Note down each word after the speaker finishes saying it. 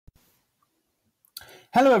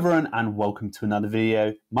Hello everyone and welcome to another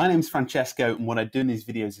video. My name is Francesco and what I do in these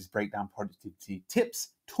videos is break down productivity tips,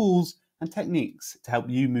 tools and techniques to help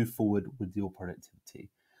you move forward with your productivity.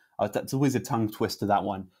 That's always a tongue twister, that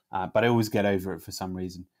one, but I always get over it for some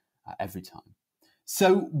reason every time.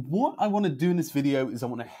 So what I want to do in this video is I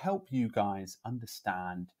want to help you guys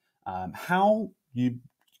understand how you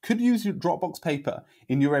could use your Dropbox Paper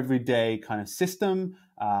in your everyday kind of system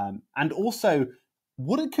and also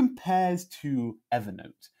what it compares to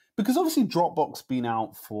Evernote, because obviously Dropbox has been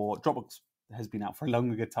out for a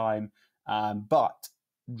longer time, but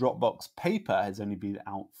Dropbox Paper has only been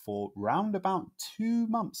out for around about 2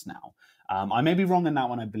 months now. I may be wrong in that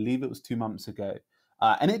one. I believe it was 2 months ago,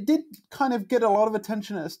 and it did kind of get a lot of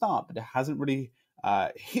attention at the start, but it hasn't really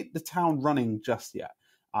hit the town running just yet.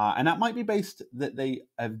 And that might be based that they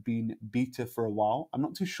have been beta for a while. I'm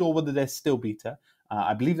not too sure whether they're still beta.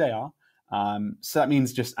 I believe they are. So that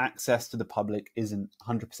means just access to the public isn't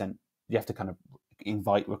 100%. You have to kind of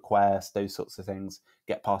invite requests, those sorts of things,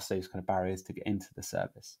 get past those kind of barriers to get into the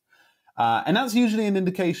service. And that's usually an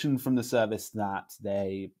indication from the service that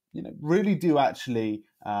they, really do actually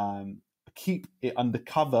keep it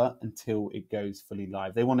undercover until it goes fully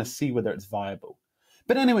live. They want to see whether it's viable.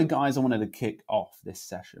 But anyway, guys, I wanted to kick off this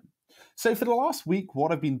session. So for the last week,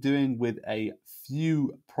 what I've been doing with a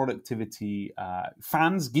few productivity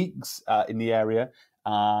fans, geeks in the area,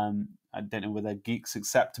 I don't know whether geeks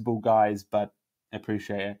acceptable, guys, but I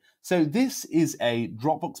appreciate it. So this is a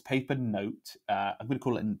Dropbox Paper note. I'm going to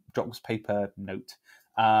call it a Dropbox Paper note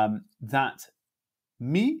that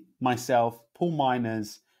me, myself, Paul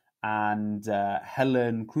Miners, and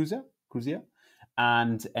Helen Cruzier,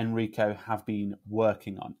 and Enrico have been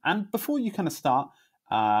working on. And before we kind of start,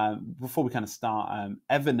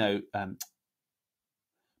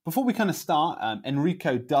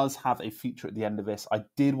 Enrico does have a feature at the end of this. I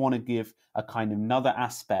did want to give a kind of another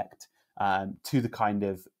aspect to the kind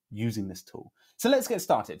of using this tool. So let's get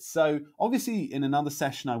started. So obviously in another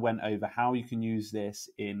session, I went over how you can use this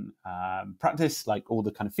in practice, like all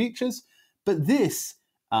the kind of features, but this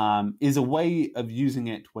is a way of using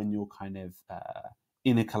it when you're kind of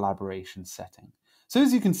in a collaboration setting. So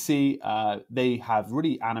as you can see, they have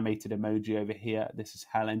really animated emoji over here. This is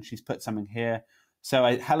Helen. She's put something here.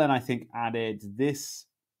 So Helen, I think, added this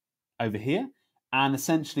over here. And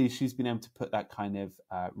essentially, she's been able to put that kind of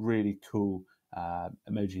really cool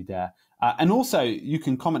emoji there. And also, you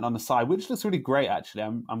can comment on the side, which looks really great, actually.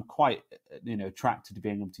 I'm quite attracted to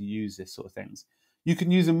being able to use this sort of things. You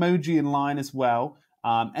can use emoji in line as well.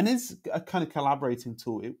 And it's a kind of collaborating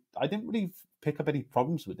tool. I didn't really pick up any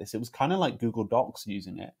problems with this. It was kind of like Google Docs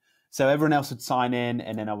using it. So everyone else would sign in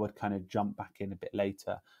and then I would kind of jump back in a bit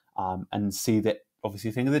later and see that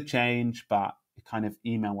obviously things had changed, but it kind of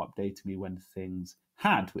email updated me when things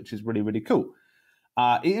had, which is really, really cool.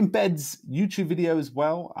 It embeds YouTube video as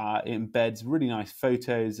well. It embeds really nice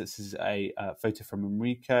photos. This is a photo from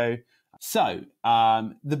Enrico. So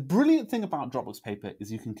the brilliant thing about Dropbox Paper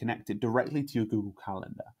is you can connect it directly to your Google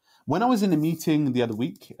Calendar. When I was in a meeting the other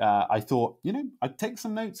week, I thought, I'd take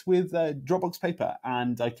some notes with Dropbox Paper,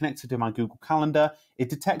 and I connected to my Google Calendar. It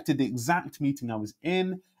detected the exact meeting I was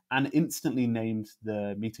in and instantly named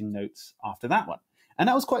the meeting notes after that one. And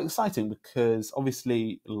that was quite exciting because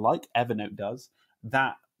obviously, like Evernote does,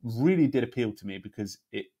 that really did appeal to me because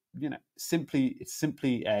it's simply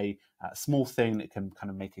a small thing that can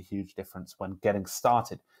kind of make a huge difference when getting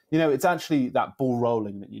started. It's actually that ball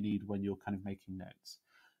rolling that you need when you're kind of making notes.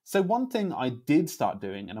 So one thing I did start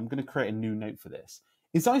doing, and I'm going to create a new note for this,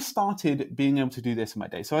 is I started being able to do this in my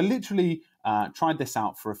day. So I literally tried this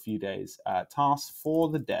out for a few days, tasks for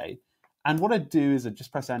the day. And what I do is I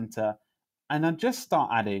just press enter and I just start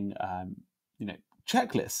adding,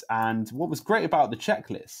 checklists. And what was great about the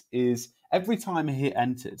checklist is every time I hit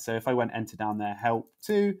enter, so if I went enter down there, help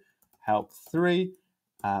 2, help 3,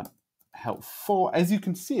 help 4, as you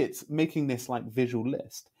can see, it's making this like visual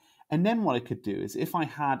list. And then what I could do is if I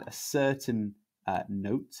had a certain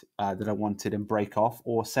note that I wanted and break off,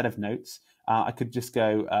 or set of notes, I could just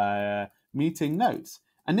go meeting notes.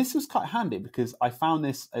 And this was quite handy because I found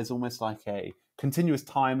this as almost like a continuous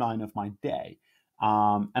timeline of my day.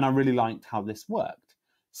 And I really liked how this worked.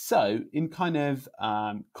 So in kind of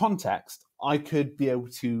context, I could be able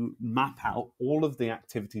to map out all of the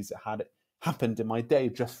activities that had happened in my day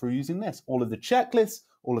just through using this. All of the checklists,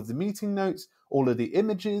 all of the meeting notes, all of the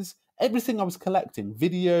images, everything I was collecting,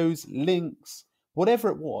 videos, links, whatever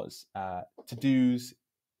it was, to-dos,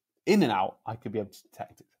 in and out, I could be able to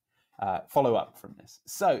detect it, follow up from this.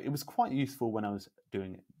 So it was quite useful when I was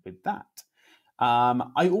doing it with that.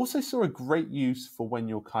 I also saw a great use for when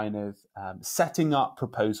you're kind of setting up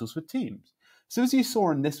proposals with teams. So as you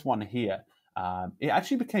saw in this one here, it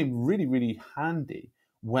actually became really, really handy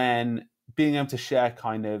when being able to share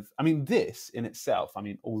kind of, I mean, this in itself, I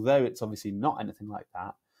mean, although it's obviously not anything like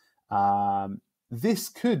that, this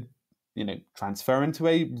could, transfer into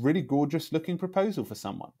a really gorgeous looking proposal for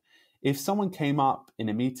someone. If someone came up in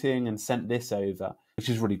a meeting and sent this over, which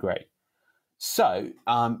is really great. So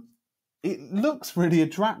it looks really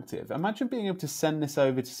attractive. Imagine being able to send this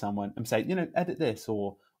over to someone and say, edit this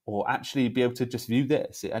or actually be able to just view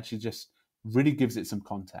this. It actually just really gives it some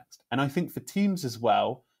context. And I think for teams as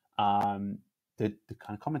well, the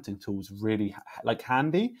kind of commenting tool is really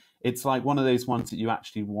handy. It's like one of those ones that you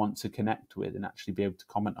actually want to connect with and actually be able to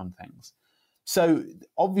comment on things. So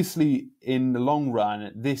obviously, in the long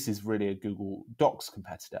run, this is really a Google Docs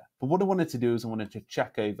competitor. But what I wanted to do is I wanted to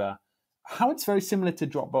check over how it's very similar to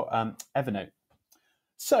Evernote.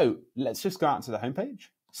 So let's just go out to the homepage.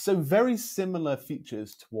 So very similar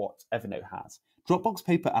features to what Evernote has. Dropbox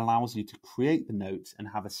Paper allows you to create the notes and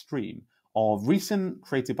have a stream of recent,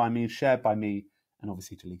 created by me, shared by me, and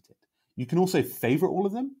obviously delete it. You can also favorite all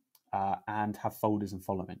of them and have folders and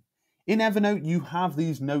following. In Evernote, you have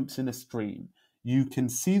these notes in a stream. You can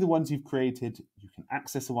see the ones you've created. You can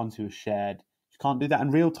access the ones who are shared. You can't do that in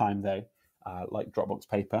real time, though, like Dropbox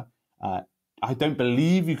Paper. I don't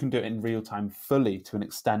believe you can do it in real time fully to an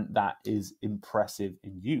extent that is impressive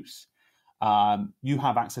in use. You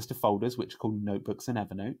have access to folders, which are called notebooks in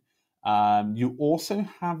Evernote. You also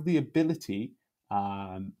have the ability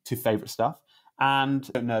to favorite stuff. And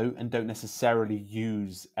don't necessarily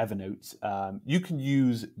use Evernote. You can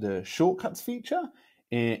use the shortcuts feature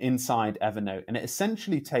inside Evernote, and it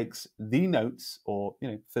essentially takes the notes, or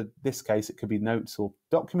for this case, it could be notes or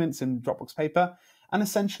documents in Dropbox Paper, and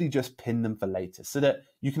essentially just pin them for later, so that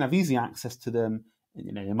you can have easy access to them.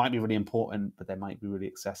 They might be really important, but they might be really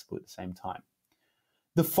accessible at the same time.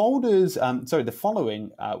 The folders, the following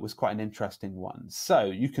was quite an interesting one. So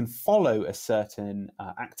you can follow a certain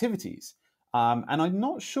activities. And I'm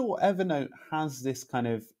not sure Evernote has this kind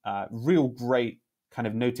of real great kind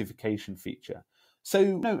of notification feature. So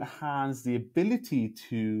Evernote has the ability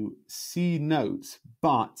to see notes,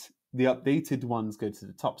 but the updated ones go to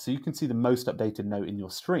the top. So you can see the most updated note in your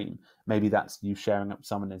stream. Maybe that's you sharing up with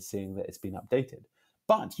someone and seeing that it's been updated.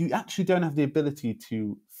 But you actually don't have the ability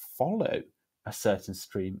to follow a certain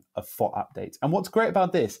stream of updates. And what's great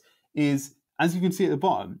about this is, as you can see at the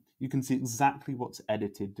bottom, you can see exactly what's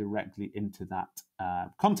edited directly into that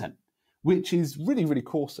content, which is really, really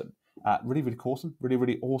awesome.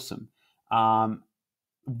 Really awesome.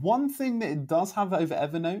 One thing that it does have over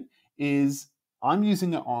Evernote is I'm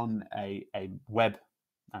using it on a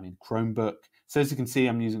Chromebook. So as you can see,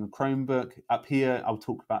 I'm using a Chromebook. Up here, I'll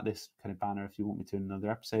talk about this kind of banner if you want me to in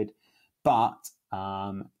another episode. But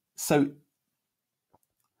So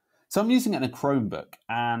I'm using it in a Chromebook,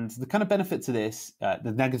 and the kind of benefit to this,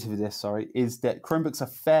 the negative of this, is that Chromebooks are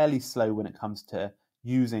fairly slow when it comes to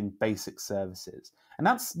using basic services. And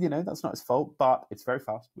that's not its fault, but it's very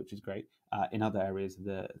fast, which is great in other areas of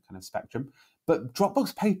the kind of spectrum. But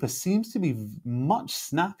Dropbox Paper seems to be much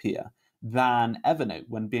snappier than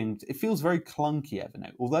Evernote it feels very clunky,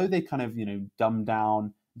 Evernote. Although they kind of,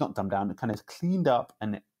 kind of cleaned up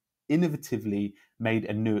and innovatively made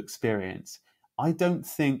a new experience. I don't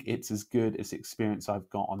think it's as good as the experience I've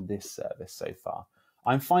got on this service so far.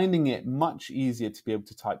 I'm finding it much easier to be able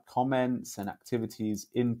to type comments and activities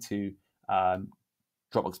into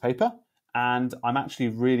Dropbox Paper, and I'm actually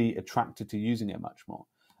really attracted to using it much more.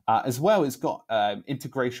 As well, it's got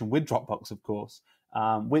integration with Dropbox, of course,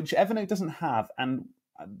 which Evernote doesn't have. And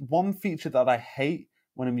one feature that I hate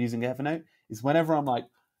when I'm using Evernote is whenever I'm like,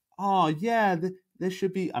 oh yeah, there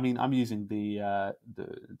should be. I mean, I'm using the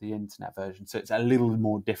internet version, so it's a little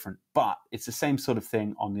more different, but it's the same sort of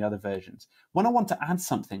thing on the other versions. When I want to add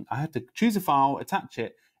something, I have to choose a file, attach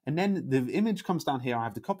it, and then the image comes down here. I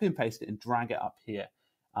have to copy and paste it and drag it up here.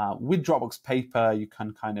 With Dropbox Paper, you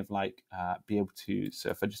can kind of be able to. So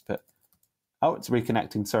if I just put, it's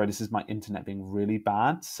reconnecting. Sorry, this is my internet being really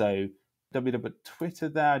bad. So Twitter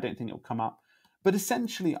there. I don't think it'll come up, but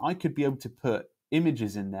essentially, I could be able to put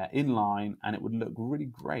images in there in line, and it would look really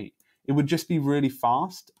great. It would just be really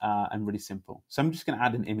fast and really simple. So I'm just going to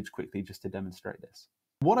add an image quickly just to demonstrate this.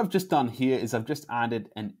 What I've just done here is I've just added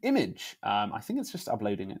an image. I think it's just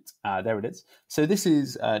uploading it. There it is. So this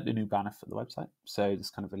is the new banner for the website. So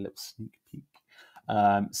just kind of a little sneak peek.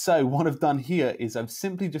 So what I've done here is I've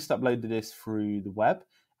simply just uploaded this through the web.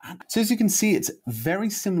 And so as you can see, it's very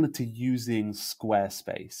similar to using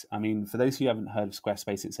Squarespace. I mean, for those who haven't heard of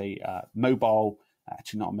Squarespace, it's a mobile,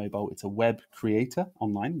 actually not a mobile, it's a web creator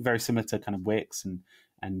online, very similar to kind of Wix and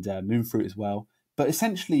Moonfruit as well. but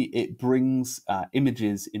essentially it brings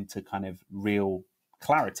images into kind of real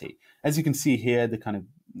clarity. As you can see here, the kind of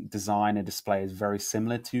design and display is very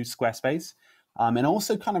similar to Squarespace, and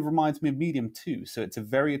also kind of reminds me of Medium too. So it's a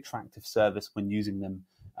very attractive service when using them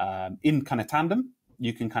in kind of tandem.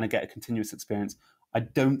 You can kind of get a continuous experience. I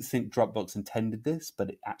don't think Dropbox intended this,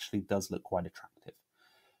 but it actually does look quite attractive.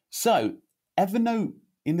 So Evernote,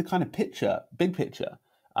 in the kind of picture, big picture,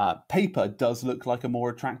 paper does look like a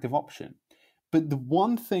more attractive option. But the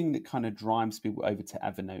one thing that kind of drives people over to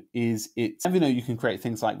Evernote is Evernote, you can create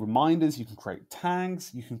things like reminders, you can create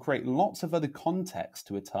tags, you can create lots of other context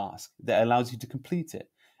to a task that allows you to complete it.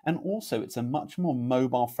 And also it's a much more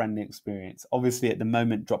mobile friendly experience. Obviously at the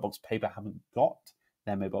moment, Dropbox Paper haven't got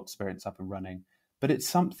their mobile experience up and running, but it's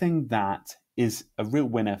something that is a real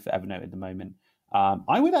winner for Evernote at the moment.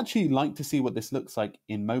 I would actually like to see what this looks like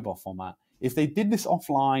in mobile format. If they did this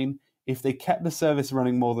offline, if they kept the service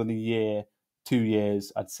running more than a year, 2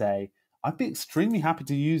 years, I'd say, I'd be extremely happy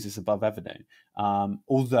to use this above Evernote.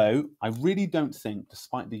 Although I really don't think,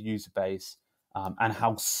 despite the user base and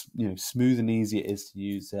how smooth and easy it is to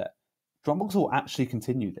use it, Dropbox will actually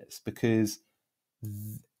continue this because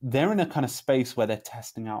they're in a kind of space where they're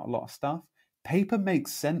testing out a lot of stuff. Paper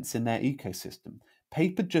makes sense in their ecosystem.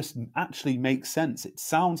 Paper just actually makes sense. It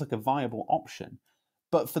sounds like a viable option.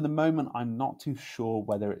 But for the moment, I'm not too sure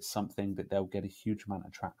whether it's something that they'll get a huge amount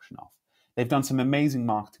of traction off. They've done some amazing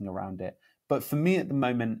marketing around it. But for me at the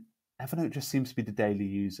moment, Evernote just seems to be the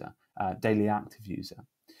daily active user.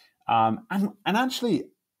 And actually,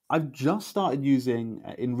 I've just started using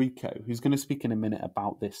Enrico, who's going to speak in a minute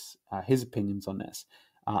about this, his opinions on this.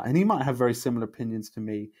 And he might have very similar opinions to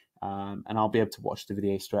me, and I'll be able to watch the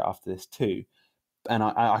video straight after this too. And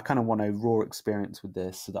I kind of want a raw experience with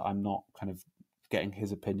this so that I'm not kind of getting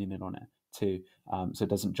his opinion in on it too, so it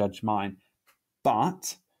doesn't judge mine.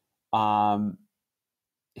 But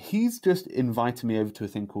he's just invited me over to a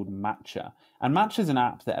thing called Matcha. And Matcha is an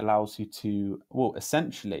app that allows you to, well,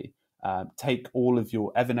 essentially take all of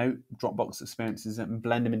your Evernote, Dropbox experiences and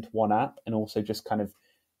blend them into one app and also just kind of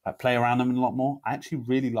play around them a lot more. I actually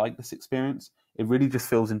really like this experience. It really just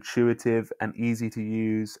feels intuitive and easy to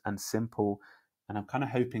use and simple. And I'm kind of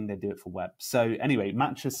hoping they do it for web. So anyway,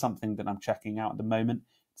 Matcha is something that I'm checking out at the moment.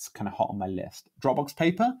 It's kind of hot on my list. Dropbox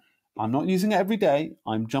Paper, I'm not using it every day.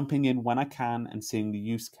 I'm jumping in when I can and seeing the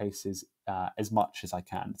use cases as much as I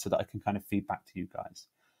can so that I can kind of feed back to you guys.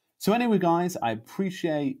 So anyway, guys, I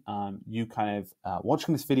appreciate you kind of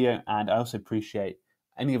watching this video, and I also appreciate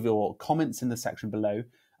any of your comments in the section below.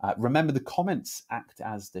 Remember, the comments act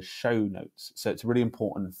as the show notes. So it's really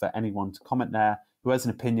important for anyone to comment there who has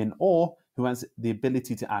an opinion or who has the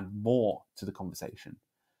ability to add more to the conversation.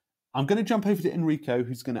 I'm going to jump over to Enrico,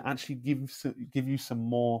 who's going to actually give you some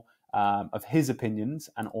more of his opinions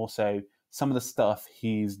and also some of the stuff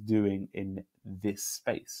he's doing in this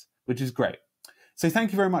space, which is great. So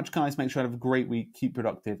thank you very much, guys. Make sure you have a great week. Keep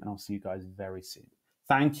productive, and I'll see you guys very soon.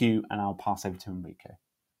 Thank you, and I'll pass over to Enrico.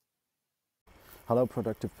 Hello,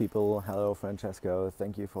 productive people. Hello, Francesco.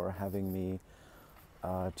 Thank you for having me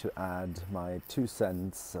to add my 2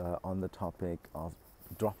 cents on the topic of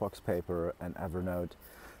Dropbox Paper and Evernote.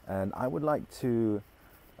 And I would like to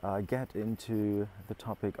get into the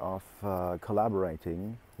topic of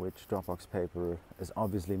collaborating, which Dropbox Paper is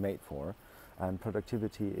obviously made for. And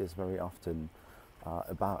productivity is very often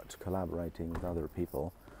about collaborating with other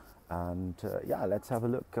people. And yeah, let's have a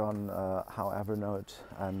look on how Evernote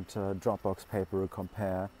and Dropbox Paper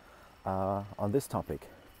compare on this topic.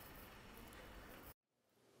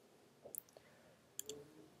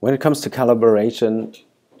 When it comes to collaboration,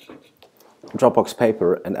 Dropbox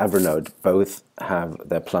Paper and Evernote both have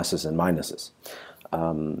their pluses and minuses.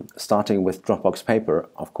 Starting with Dropbox Paper,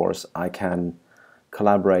 of course, I can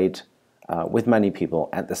collaborate with many people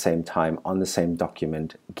at the same time on the same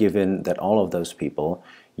document, given that all of those people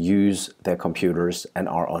use their computers and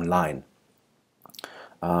are online.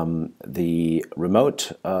 The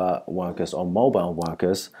remote workers or mobile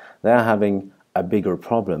workers, they're having a bigger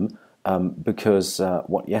problem because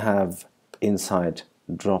what you have inside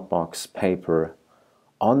Dropbox Paper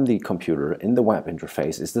on the computer in the web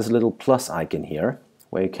interface is this little plus icon here,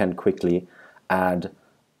 where you can quickly add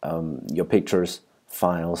your pictures,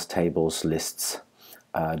 files, tables, lists,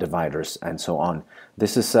 dividers, and so on.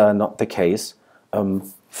 This is not the case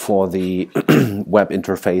for the web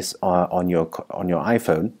interface on your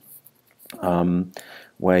iPhone,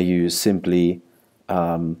 where you simply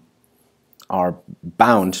are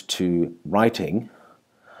bound to writing.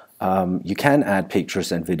 You can add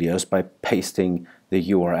pictures and videos by pasting the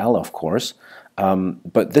URL, of course,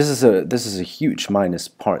 But this is a huge minus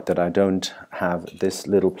part, that I don't have this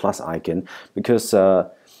little plus icon, because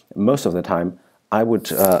most of the time I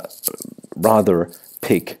would rather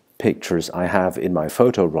pick pictures I have in my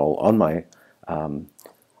photo roll on my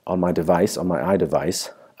device, on my iDevice,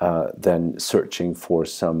 than searching for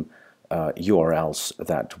some URLs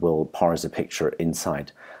that will parse a picture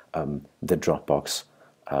inside the Dropbox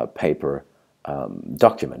Paper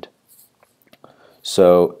document.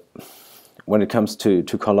 So when it comes to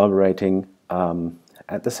collaborating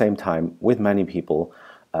at the same time with many people,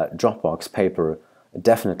 Dropbox Paper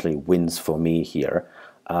definitely wins for me here.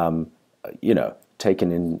 You know,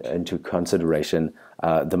 taken into consideration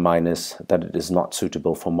the minus that it is not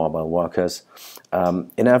suitable for mobile workers.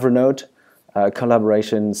 In Evernote,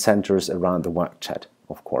 collaboration centers around the work chat,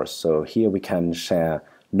 of course. So here we can share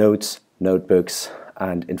notes, notebooks,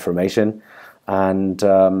 and information. And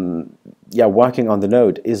yeah, working on the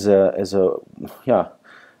note is a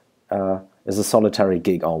solitary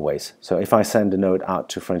gig always. So if I send a note out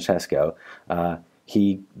to Francesco,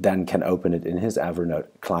 he then can open it in his Evernote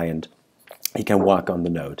client. He can work on the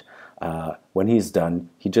note. When he's done,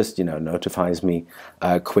 he just notifies me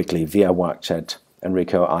quickly via work chat,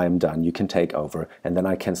 Enrico, I am done, you can take over, and then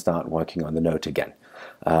I can start working on the note again.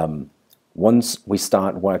 Once we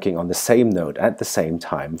start working on the same note at the same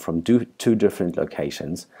time from two different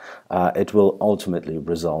locations, it will ultimately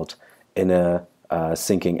result in a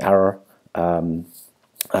syncing error, and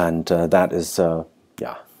that is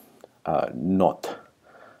not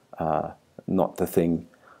the thing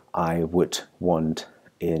I would want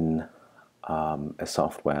in a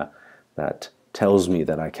software that tells me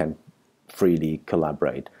that I can freely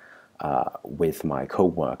collaborate with my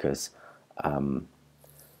co-workers.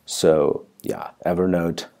 So yeah,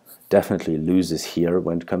 Evernote definitely loses here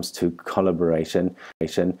when it comes to collaboration.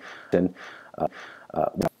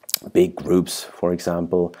 Big groups, for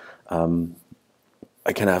example,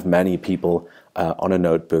 I can have many people on a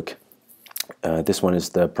notebook. This one is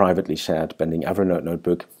the privately shared Bending Evernote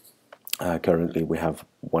notebook. Currently we have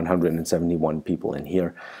 171 people in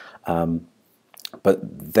here,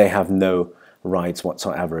 but they have no rights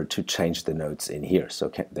whatsoever to change the notes in here,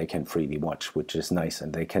 so they can freely watch, which is nice,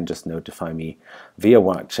 and they can just notify me via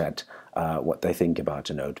work chat what they think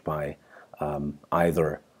about a note by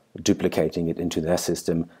either duplicating it into their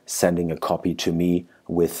system, sending a copy to me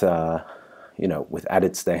with with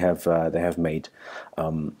edits they have made,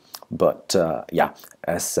 but yeah,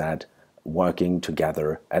 as said, working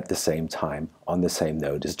together at the same time on the same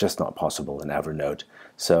note is just not possible in Evernote.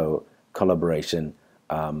 So collaboration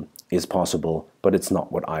is possible, but it's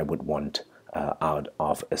not what I would want out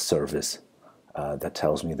of a service that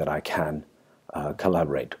tells me that I can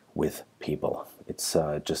collaborate with people. It's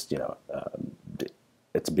just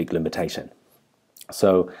it's a big limitation.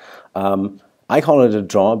 So I call it a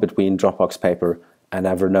draw between Dropbox Paper and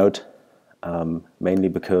Evernote, mainly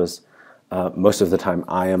because most of the time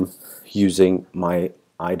I am using my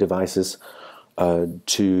iDevices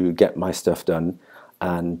to get my stuff done,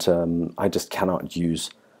 and I just cannot use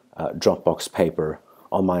Dropbox Paper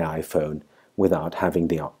on my iPhone without having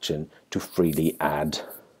the option to freely add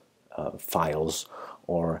files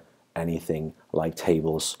or anything like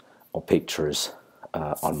tables or pictures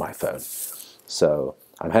on my phone. So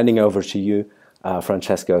I'm handing over to you,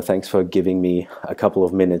 Francesco. Thanks for giving me a couple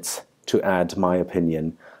of minutes to add my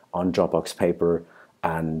opinion on Dropbox Paper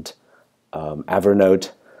and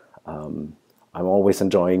Evernote. I'm always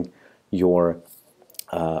enjoying your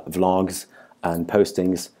vlogs and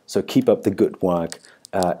postings, so keep up the good work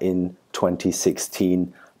in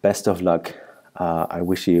 2016. Best of luck. I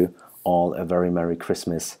wish you all a very Merry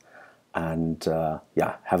Christmas, and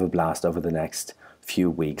yeah, have a blast over the next few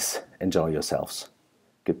weeks. Enjoy yourselves.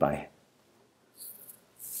 Goodbye.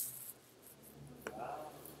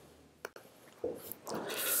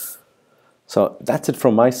 So that's it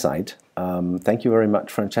from my side. Thank you very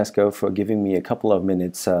much, Francesco, for giving me a couple of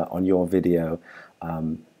minutes on your video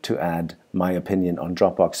to add my opinion on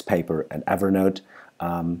Dropbox Paper and Evernote.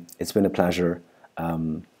 It's been a pleasure.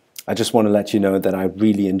 I just want to let you know that I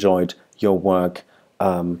really enjoyed your work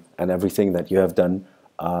and everything that you have done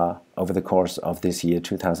over the course of this year,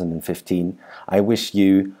 2015. I wish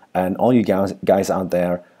you and all you guys out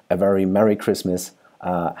there a very Merry Christmas.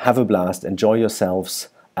 Have a blast, enjoy yourselves,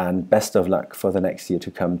 and best of luck for the next year to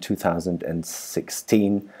come,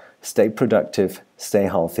 2016. Stay productive, stay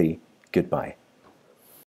healthy. Goodbye.